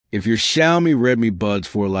If your Xiaomi Redmi Buds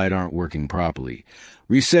 4 Lite aren't working properly,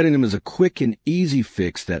 resetting them is a quick and easy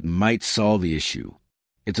fix that might solve the issue.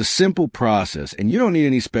 It's a simple process, and you don't need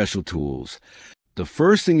any special tools. The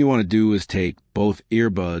first thing you want to do is take both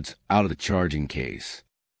earbuds out of the charging case.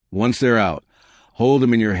 Once they're out, hold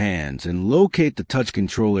them in your hands and locate the touch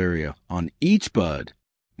control area on each bud.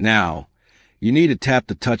 Now, you need to tap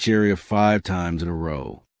the touch area 5 times in a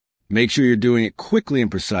row. Make sure you're doing it quickly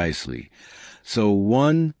and precisely. So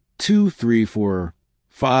 1, 2, 3, 4,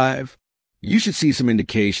 5. You should see some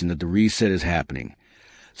indication that the reset is happening,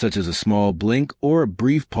 such as a small blink or a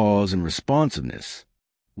brief pause in responsiveness.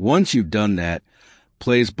 Once you've done that,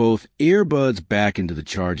 place both earbuds back into the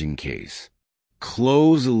charging case.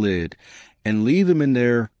 Close the lid and leave them in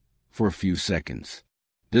there for a few seconds.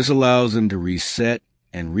 This allows them to reset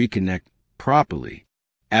and reconnect properly.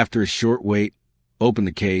 After a short wait, open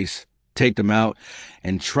the case, take them out,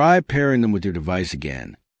 and try pairing them with your device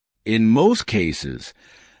again. In most cases,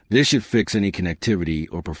 this should fix any connectivity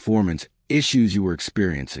or performance issues you were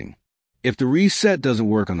experiencing. If the reset doesn't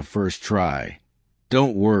work on the first try,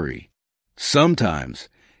 don't worry. Sometimes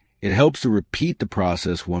it helps to repeat the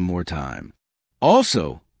process one more time.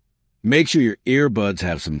 Also, make sure your earbuds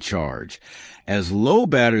have some charge, as low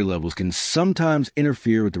battery levels can sometimes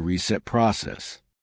interfere with the reset process.